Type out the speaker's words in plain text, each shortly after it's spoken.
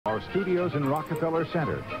our studios in Rockefeller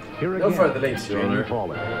Center. Here No again, further links, Your Jamie Honor.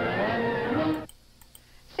 Pollard.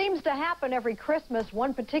 Seems to happen every Christmas.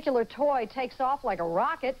 One particular toy takes off like a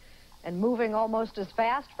rocket, and moving almost as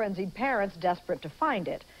fast, frenzied parents desperate to find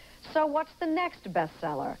it. So what's the next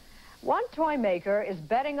bestseller? One toy maker is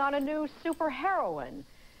betting on a new superheroine.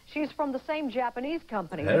 She's from the same Japanese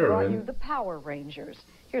company that brought you the Power Rangers.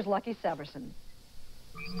 Here's Lucky Severson.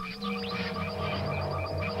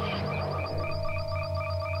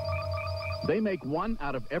 They make 1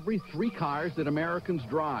 out of every 3 cars that Americans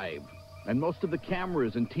drive, and most of the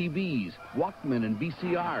cameras and TVs, Walkman and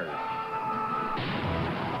VCRs.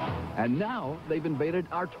 And now they've invaded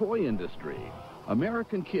our toy industry.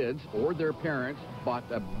 American kids or their parents bought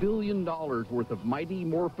 $1 billion worth of Mighty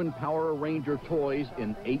Morphin Power Ranger toys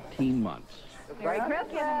in 18 months. Merry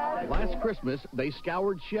Christmas! Last Christmas, they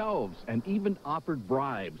scoured shelves and even offered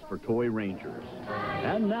bribes for toy rangers.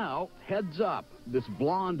 And now, heads up, this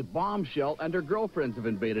blonde bombshell and her girlfriends have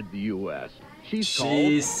invaded the U.S. She's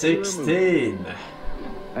 16.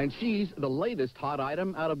 And she's the latest hot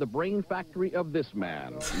item out of the brain factory of this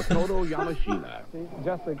man, Makoto Yamashina.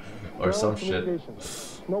 Just a Or some shit.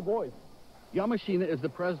 No boys. Yamashina is the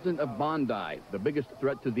president of Bandai, the biggest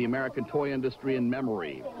threat to the American toy industry in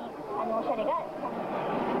memory.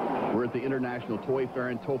 We're at the International Toy Fair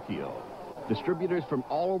in Tokyo. Distributors from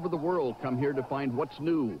all over the world come here to find what's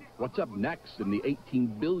new, what's up next in the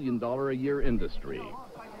 $18 billion a year industry.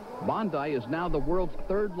 Bandai is now the world's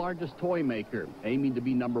 3rd largest toy maker, aiming to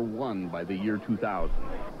be #1 by the year 2000.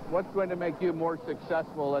 What's going to make you more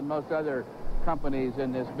successful than most other companies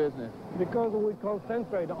in this business? Because we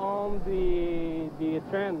concentrate on the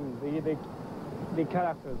trend, the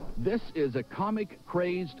characters. This is a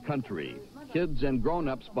comic-crazed country. Kids and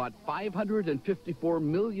grown-ups bought 554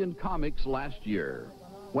 million comics last year.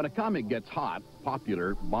 When a comic gets hot,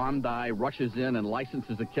 popular, Bandai rushes in and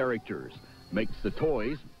licenses the characters, makes the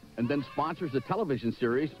toys, and then sponsors a television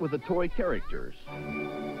series with the toy characters.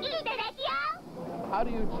 How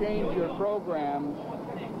do you change your programs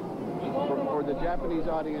for the Japanese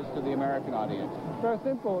audience to the American audience? Very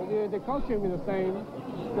simple. The costume is the same,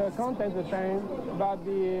 the content is the same, but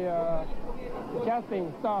the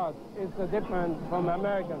casting stars is different from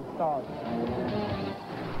American stars.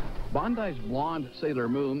 Bandai's blonde Sailor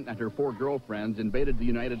Moon and her 4 girlfriends invaded the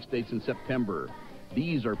United States in September.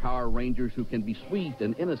 These are Power Rangers who can be sweet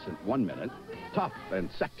and innocent 1 minute, tough and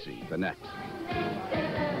sexy the next.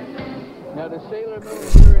 Now, does Sailor Moon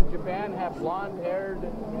here in Japan have blonde-haired?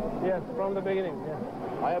 Yes, from the beginning, yes.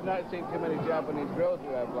 I have not seen too many Japanese girls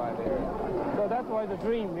who have blonde hair. So that's why the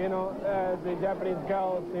dream, you know, the Japanese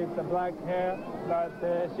girl is the black hair, but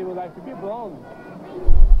she would like to be blonde.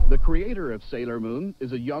 The creator of Sailor Moon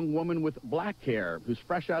is a young woman with black hair who's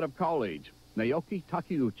fresh out of college, Naoki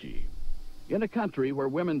Takeuchi. In a country where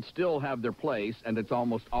women still have their place, and it's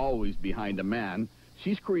almost always behind a man,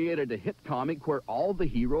 she's created a hit comic where all the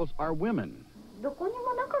heroes are women.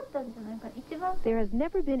 There has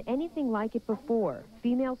never been anything like it before.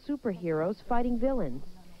 Female superheroes fighting villains.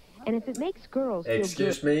 And if it makes girls feel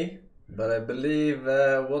Excuse good... me, but I believe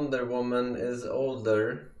Wonder Woman is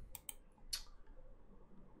older.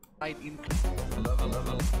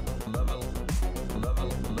 Level.